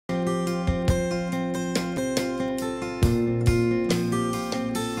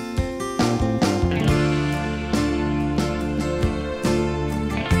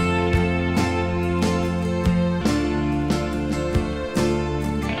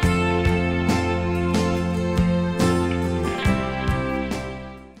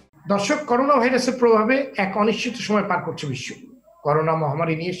দর্শক, করোনা ভাইরাসের প্রভাবে এক অনিশ্চিত সময় পার করছে বিশ্ব। করোনা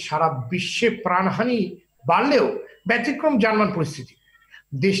মহামারী নিয়ে সারা বিশ্বে প্রাণহানি বাড়লেও ব্যতিক্রম জার্মান পরিস্থিতি।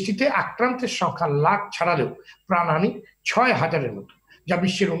 দেশটিতে আক্রান্তের সংখ্যা লাখ ছাড়ালেও প্রাণহানি ৬,০০০-এর মতো, যা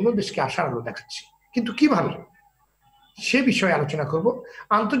বিশ্বের অন্য দেশকে আশার আলো দেখাচ্ছে। কিন্তু কিভাবে, সে বিষয়ে আলোচনা করব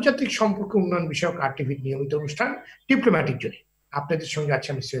আন্তর্জাতিক সম্পর্ক উন্নয়ন বিষয়ক RTVর নিয়মিত অনুষ্ঠান ডিপ্লোম্যাটিক জোনে। আপনাদের সঙ্গে আছে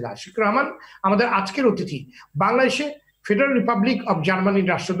আমি সৈয়দ আশিকুর রহমান। আমাদের আজকের অতিথি বাংলাদেশে ফেডারেল রিপাবলিক অব জার্মানির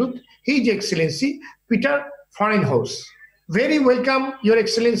রাষ্ট্রদূত his Excellency Peter ফরেনহাউস। Very welcome, Your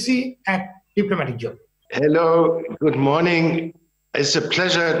Excellency, at Diplomatic Zone. Hello, good morning. It's a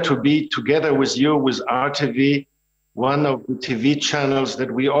pleasure to be together with you, with RTV, one of the TV channels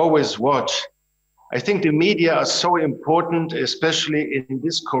that we always watch. I think the media are so important, especially in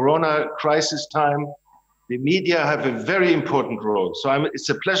this Corona crisis time. The media have a very important role. So it's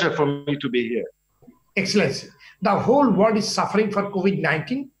a pleasure for me to be here. Excellency, the whole world is suffering for COVID-19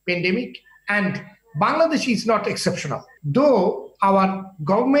 pandemic, and Bangladesh is not exceptional. Though our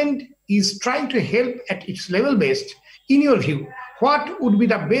government is trying to help at its level best, in your view, what would be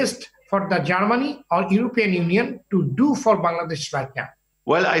the best for the Germany or European Union to do for Bangladesh right now?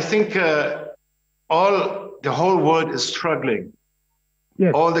 Well, I think the whole world is struggling.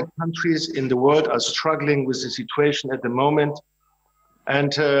 Yes. All the countries in the world are struggling with the situation at the moment.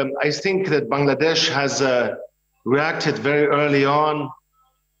 And I think that Bangladesh has reacted very early on.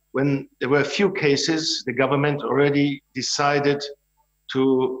 When there were a few cases, the government already decided to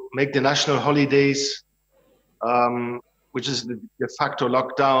make the national holidays, which is the de facto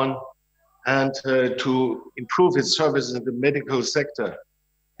lockdown, and to improve its services in the medical sector.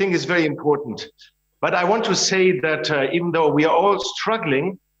 I think it's very important. But I want to say that even though we are all struggling,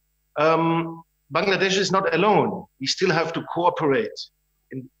 Bangladesh is not alone. We still have to cooperate.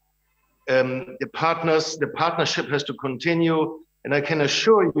 The partnership has to continue. And I can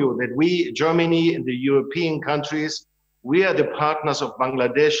assure you that we, Germany and the European countries, we are the partners of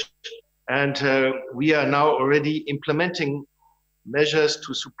Bangladesh, and we are now already implementing measures to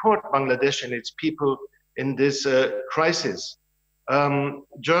support Bangladesh and its people in this crisis.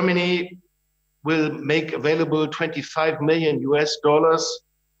 Germany will make available $25 million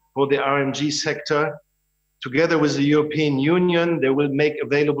for the RMG sector. Together with the European Union, they will make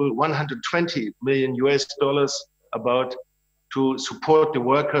available $120 million to support the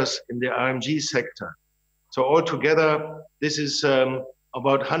workers in the RMG sector. So altogether, this is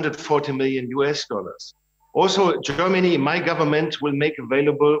about $140 million. Also, Germany, my government, will make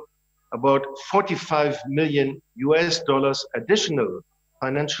available about $45 million additional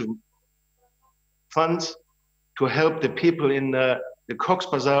financial funds to help the people in the Cox's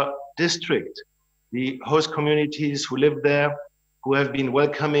Bazar district, the host communities who live there, who have been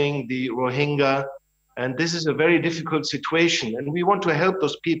welcoming the Rohingya. And this is a very difficult situation, and we want to help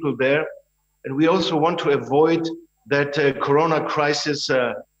those people there. And we also want to avoid that Corona crisis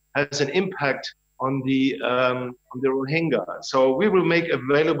has an impact on the Rohingya. So we will make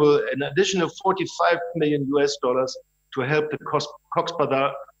available an additional $45 million to help the Cox's Bazar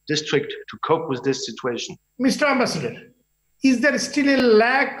district to cope with this situation. Mr. Ambassador, is there still a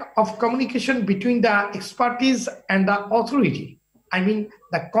lack of communication between the expertise and the authority? I mean,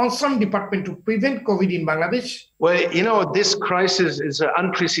 the concerned department to prevent COVID in Bangladesh? Well, you know, this crisis is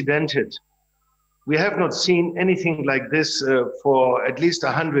unprecedented. We have not seen anything like this for at least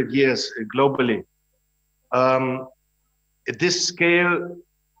 100 years globally. At this scale,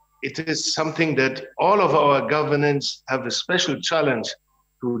 it is something that all of our governments have a special challenge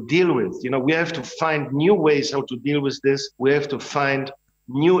to deal with. You know, we have to find new ways how to deal with this. We have to find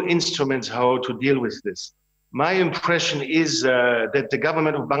new instruments how to deal with this. My impression is that the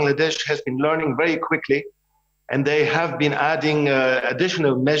government of Bangladesh has been learning very quickly, and they have been adding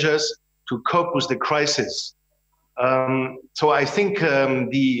additional measures to cope with the crisis. So I think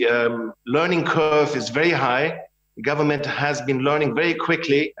the learning curve is very high. The government has been learning very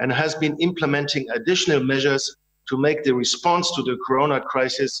quickly and has been implementing additional measures to make the response to the Corona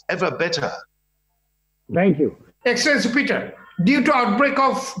crisis ever better. Thank you. Excellency Peter, due to outbreak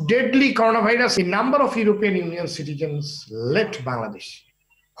of deadly coronavirus, a number of European Union citizens left Bangladesh.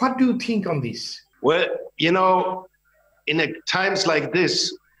 What do you think on this? Well, you know, in times like this,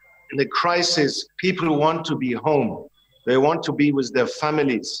 in the crisis, people want to be home. They want to be with their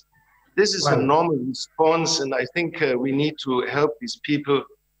families. This is a normal response, and I think we need to help these people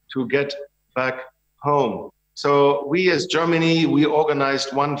to get back home. So we as Germany, we organized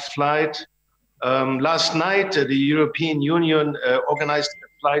one flight. Last night, the European Union organized a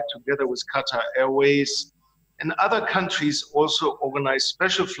flight together with Qatar Airways, and other countries also organized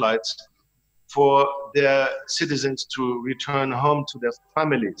special flights for their citizens to return home to their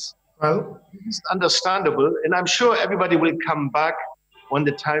families. Well, it's understandable, and I'm sure everybody will come back once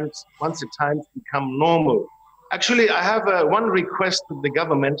the times become normal. Actually, I have one request to the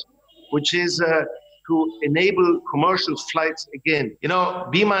government, which is to enable commercial flights again. You know,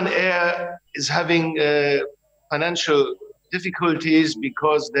 Biman Air is having financial difficulties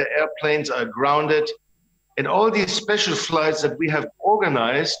because the airplanes are grounded, and all these special flights that we have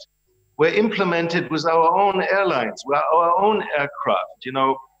organized were implemented with our own airlines, with our own aircraft. You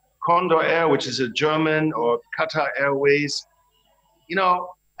know, Condor Air, which is a German, or Qatar Airways. You know,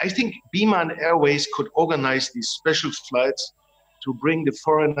 I think Biman Airways could organize these special flights to bring the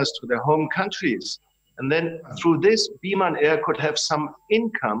foreigners to their home countries. And then through this, Biman Air could have some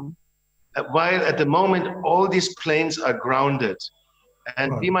income, while at the moment, all these planes are grounded.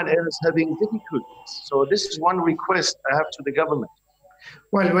 And Biman Air is having difficulties. So this is one request I have to the government.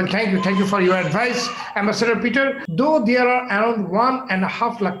 Well, thank you. Thank you for your advice, Ambassador Peter. Though there are around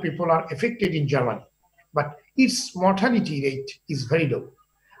 1.5 lakh people are affected in Germany, but its mortality rate is very low.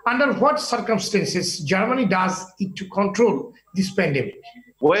 Under what circumstances Germany does it to control this pandemic?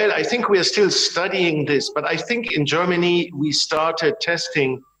 Well, I think we are still studying this, but I think in Germany we started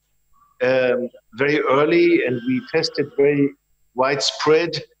testing very early, and we tested very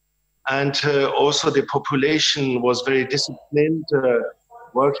widespread, and also the population was very disciplined,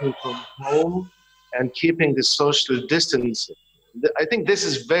 working from home and keeping the social distance. I think this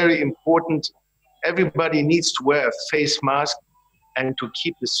is very important. Everybody needs to wear a face mask and to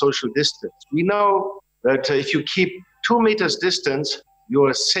keep the social distance. We know that if you keep 2 meters distance, you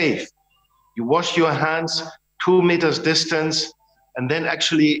are safe. You wash your hands 2 meters distance, and then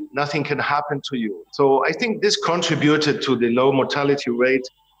actually nothing can happen to you. So I think this contributed to the low mortality rate.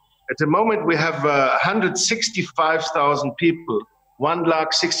 At the moment, we have 165,000 people,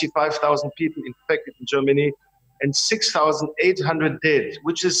 165,000 people infected in Germany, and 6,800 dead,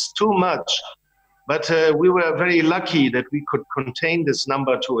 which is too much. But we were very lucky that we could contain this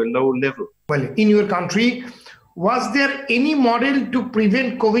number to a low level. Well, in your country, was there any model to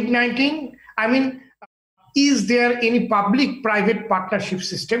prevent COVID-19? I mean, is there any public-private partnership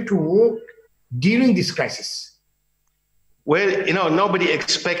system to work during this crisis? Well, you know, nobody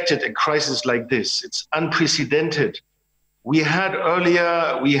expected a crisis like this. It's unprecedented. We had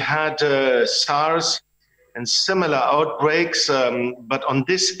SARS and similar outbreaks, but on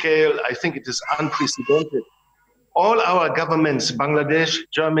this scale, I think it is unprecedented. All our governments, Bangladesh,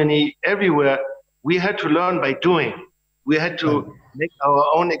 Germany, everywhere, we had to learn by doing. We had to make our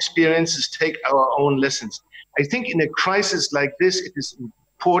own experiences, take our own lessons. I think in a crisis like this, it is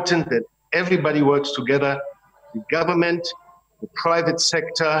important that everybody works together, the government, the private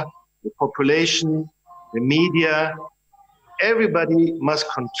sector, the population, the media. Everybody must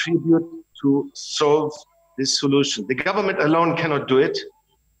contribute to solve this solution. The government alone cannot do it.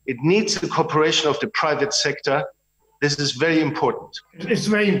 It needs the cooperation of the private sector. This is very important. It's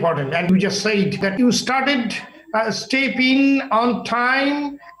very important. And you just said that you started step in on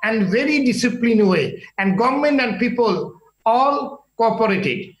time and very disciplined way, and government and people all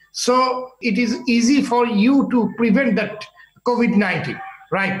cooperated. So it is easy for you to prevent that COVID-19,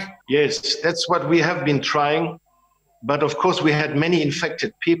 right? Yes, that's what we have been trying. But of course, we had many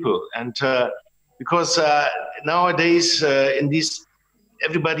infected people. And because nowadays,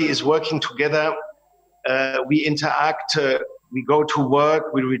 everybody is working together. We interact, we go to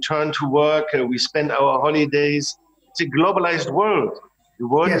work, we return to work, we spend our holidays. It's a globalized world. The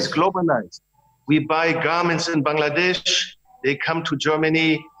world is globalized. We buy garments in Bangladesh, they come to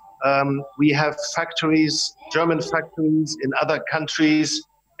Germany. We have factories, German factories in other countries,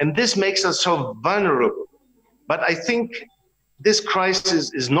 and this makes us so vulnerable. But I think this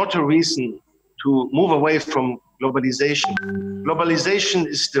crisis is not a reason to move away from globalization. Globalization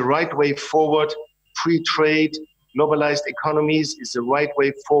is the right way forward. Free trade, globalized economies is the right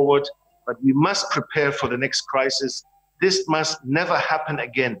way forward, but we must prepare for the next crisis. This must never happen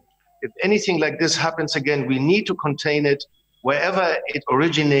again. If anything like this happens again, we need to contain it. Wherever it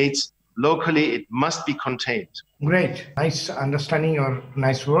originates, locally, it must be contained. Great. Nice understanding or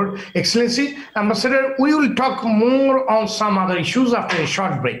nice word. Excellency, Ambassador, we will talk more on some other issues after a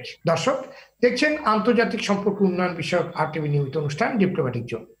short break. দর্শক দেখছেন আন্তর্জাতিক সম্পর্ক উন্নয়ন বিষয়ক RTV নিয়মিত অনুষ্ঠান diplomatic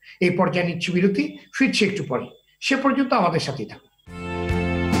zone. এই পর্যায়ে নিচ্ছি বিরতি, ফিরছি একটু পরে। সে পর্যন্ত আমাদের সাথেই থাকুন।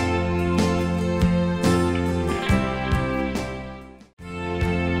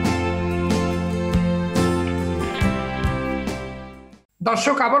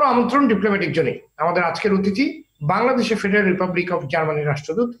 দর্শক আবারও আমন্ত্রণ ডিপ্লোম্যাটিক জোনে। আমাদের আজকের অতিথি বাংলাদেশের ফেডারেল রিপাবলিক অফ জার্মানির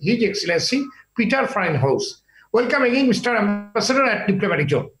রাষ্ট্রদূত his Excellency Peter ফারেনহাউস। Welcome again mister ambassador at diplomatic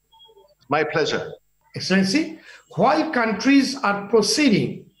zone. My pleasure. Excellency, while countries are proceeding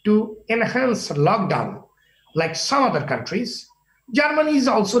to enhance lockdown like some other countries. Germany is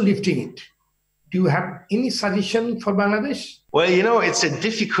also lifting it. Do you have any suggestion for Bangladesh? Well, you know, it's a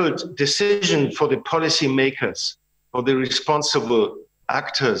difficult decision for the policymakers, for the responsible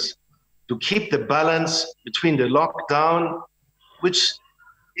actors to keep the balance between the lockdown, which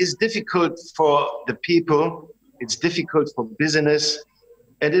is difficult for the people, it's difficult for business,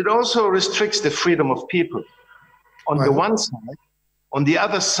 and it also restricts the freedom of people. On the one side, on the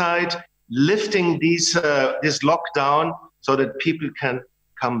other side, lifting this lockdown so that people can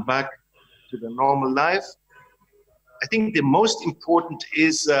come back to the normal life. I think the most important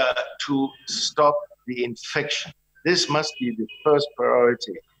is to stop the infection. This must be the first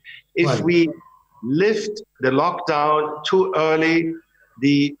priority. If we lift the lockdown too early,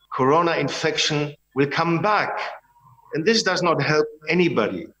 the corona infection will come back. And this does not help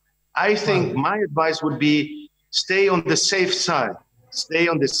anybody. I think my advice would be stay on the safe side. Stay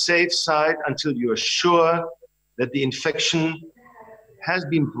on the safe side until you're sure that the infection has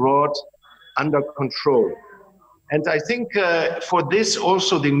been brought under control. And I think for this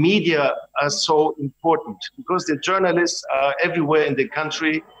also the media are so important because the journalists are everywhere in the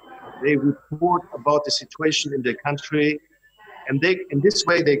country. They report about the situation in the country. And in this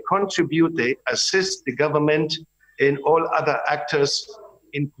way, they contribute, they assist the government and all other actors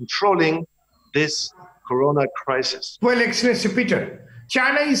in controlling this corona crisis. Well, Excellency Peter,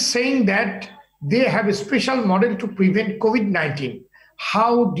 China is saying that they have a special model to prevent COVID-19.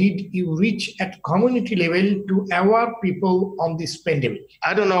 How did you reach at community level to aware people on this pandemic?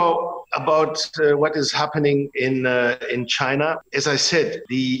 I don't know about what is happening in China. As I said,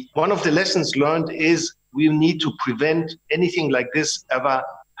 one of the lessons learned is we need to prevent anything like this ever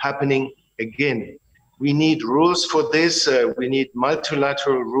happening again. We need rules for this. We need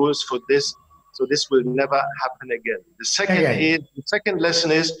multilateral rules for this. So this will never happen again. The second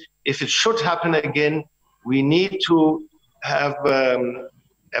lesson is, if it should happen again, we need to have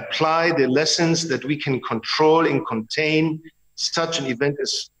apply the lessons that we can control and contain such an event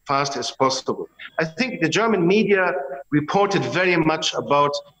as fast as possible. I think the German media reported very much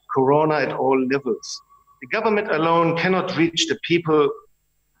about corona at all levels. The government alone cannot reach the people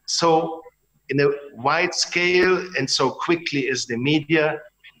so in a wide scale and so quickly as the media.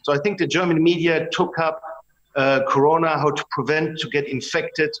 So I think the German media took up corona, how to prevent to get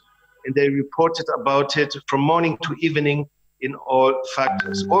infected, and they reported about it from morning to evening in all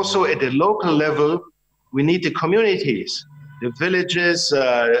factors. Also at the local level, we need the communities, the villages,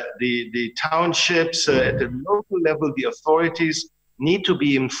 the townships, at the local level, the authorities need to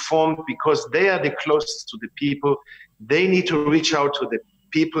be informed because they are the closest to the people. They need to reach out to the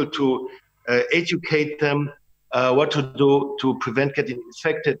people to educate them what to do to prevent getting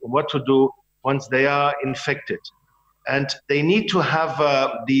infected and what to do once they are infected. And they need to have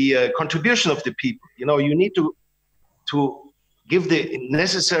the contribution of the people. You know, you need to give the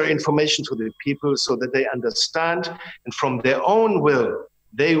necessary information to the people so that they understand, and from their own will,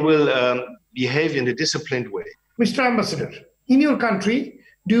 they will behave in a disciplined way. Mr. Ambassador, in your country,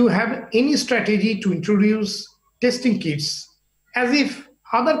 do you have any strategy to introduce testing kits as if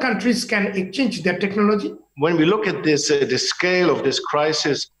other countries can exchange their technology? When we look at this, the scale of this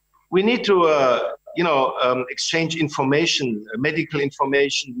crisis, we need to exchange information, medical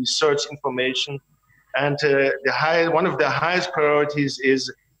information, research information. And one of the highest priorities is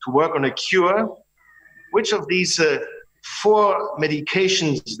to work on a cure. Which of these 4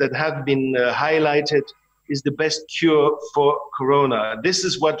 medications that have been highlighted is the best cure for corona? This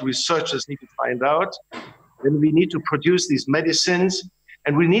is what researchers need to find out. Then we need to produce these medicines,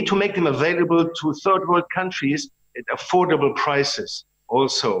 and we need to make them available to third world countries at affordable prices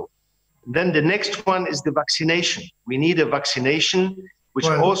also. Then the next one is the vaccination. We need a vaccination which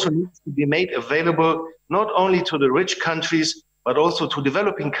also needs to be made available not only to the rich countries, but also to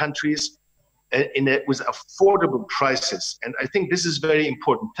developing countries with affordable prices. And I think this is very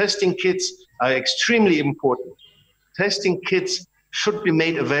important. Testing kits are extremely important. Testing kits should be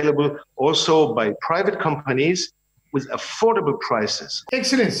made available also by private companies with affordable prices.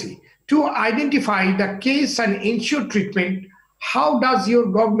 Excellency, to identify the case and ensure treatment, how does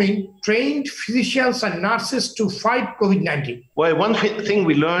your government train physicians and nurses to fight COVID-19? Well, one thing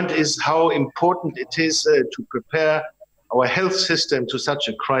we learned is how important it is to prepare our health system to such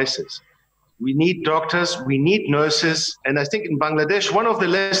a crisis. We need doctors, we need nurses, and I think in Bangladesh, one of the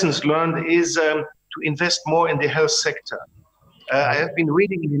lessons learned is to invest more in the health sector. I have been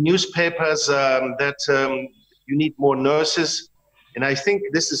reading in the newspapers that you need more nurses, and I think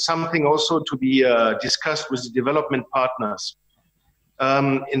this is something also to be discussed with the development partners.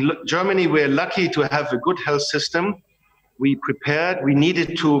 In Germany, we're lucky to have a good health system. we prepared. We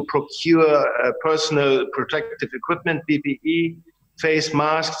needed to procure personal protective equipment, PPE, face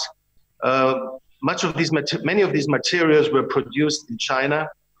masks. Many of these materials were produced in China.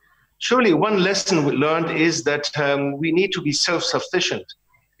 Surely one lesson we learned is that we need to be self-sufficient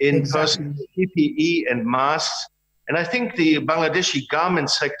in personal PPE and masks. And I think the Bangladeshi garment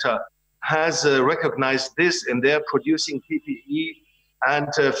sector has recognized this, and they're producing PPE and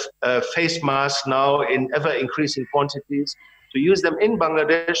face masks now in ever increasing quantities to use them in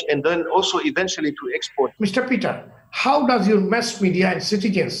Bangladesh and then also eventually to export. Mr. Peter, how does your mass media and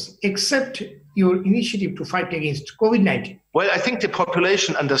citizens accept your initiative to fight against COVID-19? Well, I think the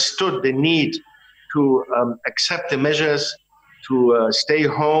population understood the need to accept the measures, to stay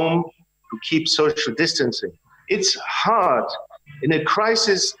home, to keep social distancing. It's hard. In a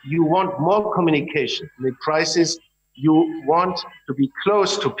crisis, you want more communication. In a crisis, you want to be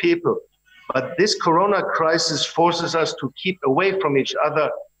close to people. But this corona crisis forces us to keep away from each other.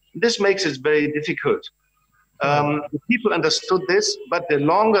 This makes it very difficult. The people understood this, but the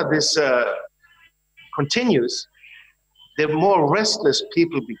longer this continues, the more restless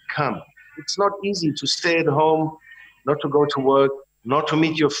people become. It's not easy to stay at home, not to go to work, not to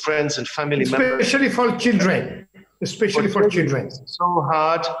meet your friends and family members. Especially for children. Especially for children. It's so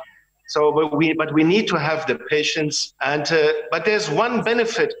hard. But we need to have the patience. But there's one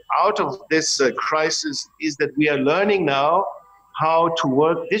benefit out of this crisis is that we are learning now how to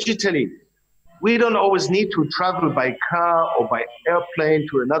work digitally. We don't always need to travel by car or by airplane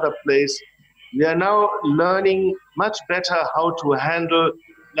to another place. We are now learning much better how to handle,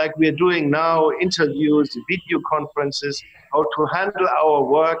 like we're doing now, interviews, video conferences, how to handle our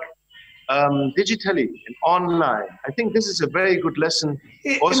work digitally and online. I think this is a very good lesson.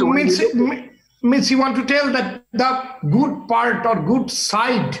 Also, means you want to tell that the good part or good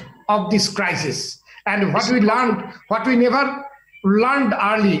side of this crisis and what we learned, what we never learned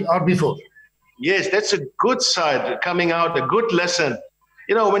early or before. Yes, that's a good side coming out, a good lesson.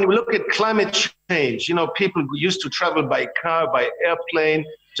 You know, when we look at climate change, you know, people used to travel by car, by airplane,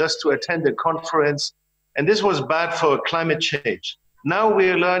 just to attend a conference. And this was bad for climate change. Now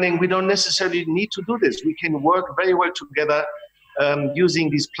we're learning we don't necessarily need to do this. We can work very well together using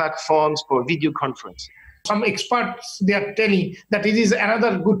these platforms for video conference. Some experts, they are telling that it is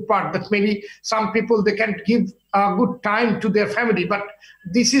another good part, that maybe some people, they can give a good time to their family, but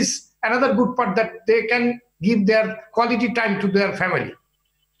this is another good part, that they can give their quality time to their family.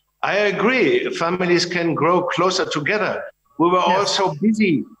 I agree. Families can grow closer together. We were all so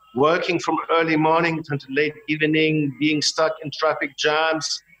busy working from early morning to late evening, being stuck in traffic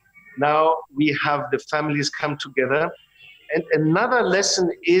jams. Now we have the families come together. And another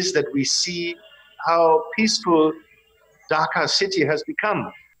lesson is that we see how peaceful Dhaka city has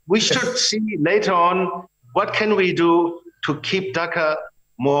become. We should see later on, what can we do to keep Dhaka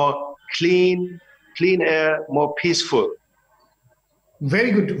more clean air, more peaceful?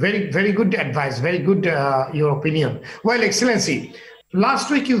 Very good, very good advice, very good your opinion. Well, Excellency, last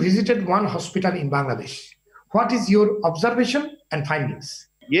week you visited one hospital in Bangladesh. What is your observation and findings?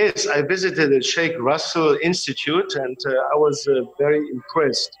 Yes, I visited the Sheikh Russell Institute and I was very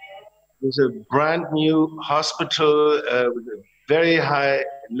impressed. It was a brand new hospital with a very high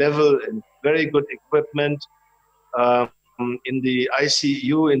level and very good equipment. In the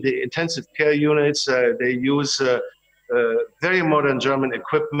ICU, in the intensive care units, they use very modern German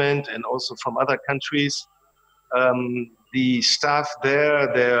equipment and also from other countries. The staff there,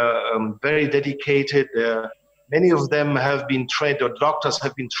 they're very dedicated. Many of them have been trained, or doctors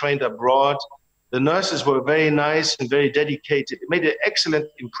have been trained abroad. The nurses were very nice and very dedicated. It made an excellent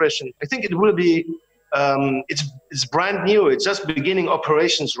impression. I think it will be, it's brand new. It's just beginning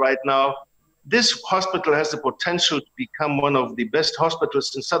operations right now. This hospital has the potential to become one of the best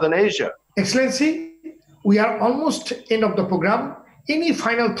hospitals in Southern Asia. Excellency, we are almost end of the program. Any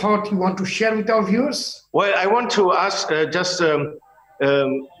final thought you want to share with our viewers? Well, I want to ask, wish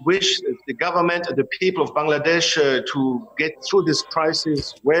the government and the people of Bangladesh to get through this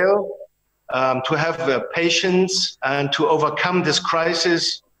crisis well, to have patience and to overcome this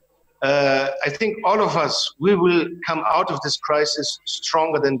crisis. I think all of us, we will come out of this crisis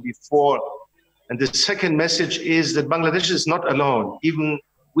stronger than before. And the second message is that Bangladesh is not alone. Even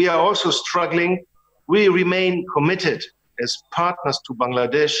we are also struggling. We remain committed as partners to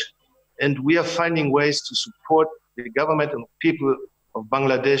Bangladesh, and we are finding ways to support the government and people of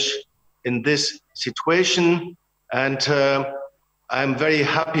Bangladesh in this situation. And I'm very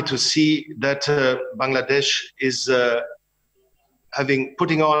happy to see that Bangladesh is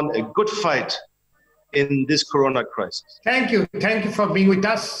putting on a good fight in this corona crisis. Thank you for being with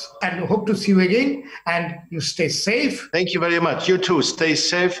us, and hope to see you again, and you stay safe. Thank you very much. You too, stay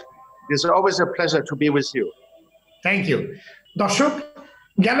safe. It's always a pleasure to be with you. Thank you. দর্শক,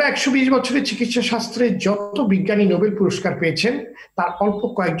 গেল 120 বছরে চিকিৎসা শাস্ত্রে যত বিজ্ঞানী Nobel পুরস্কার পেয়েছেন তার অল্প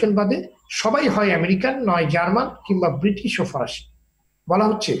কয়েকজন বাদে সবাই হয় আমেরিকান, নয় জার্মান কিংবা ব্রিটিশ ও ফরাসি। বলা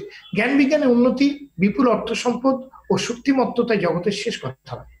হচ্ছে জ্ঞান বিজ্ঞানের উন্নতি, বিপুল অর্থ সম্পদ ও শক্তিমত্ততায় জগতের শেষ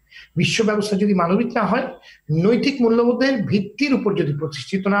কথা নয়। বিশ্ব ব্যবস্থা যদি মানবিক না হয়, নৈতিক মূল্যবোধের ভিত্তির উপর যদি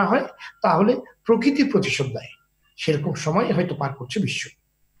প্রতিষ্ঠিত না হয়, তাহলে প্রকৃতি প্রতিশোধ দেয়। সেরকম সময় হয়তো পার করছে বিশ্ব।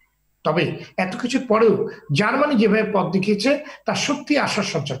 তবে এত কিছুর পরেও জার্মানি যেভাবে পথ দেখিয়েছে তা সত্যি আশার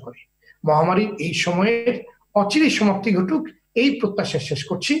সঞ্চার করে। মহামারীর এই সময়ের অচিরে সমাপ্তি ঘটুক, এই প্রত্যাশা শেষ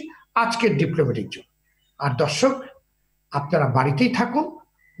করছি আজকের ডিপ্লোম্যাটিক জোন। আর দর্শক, আপনারা বাড়িতেই থাকুন,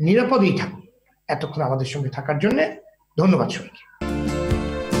 নিরাপদেই থাকুন। এতক্ষণ আমাদের সঙ্গে থাকার জন্য ধন্যবাদ সবাইকে।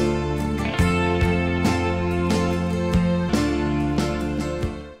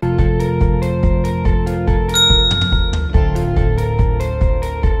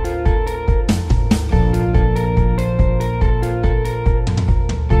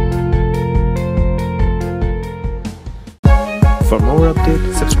 For more updates,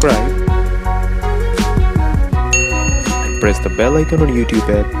 subscribe and press the bell icon on YouTube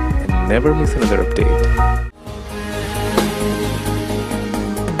app and never miss another update.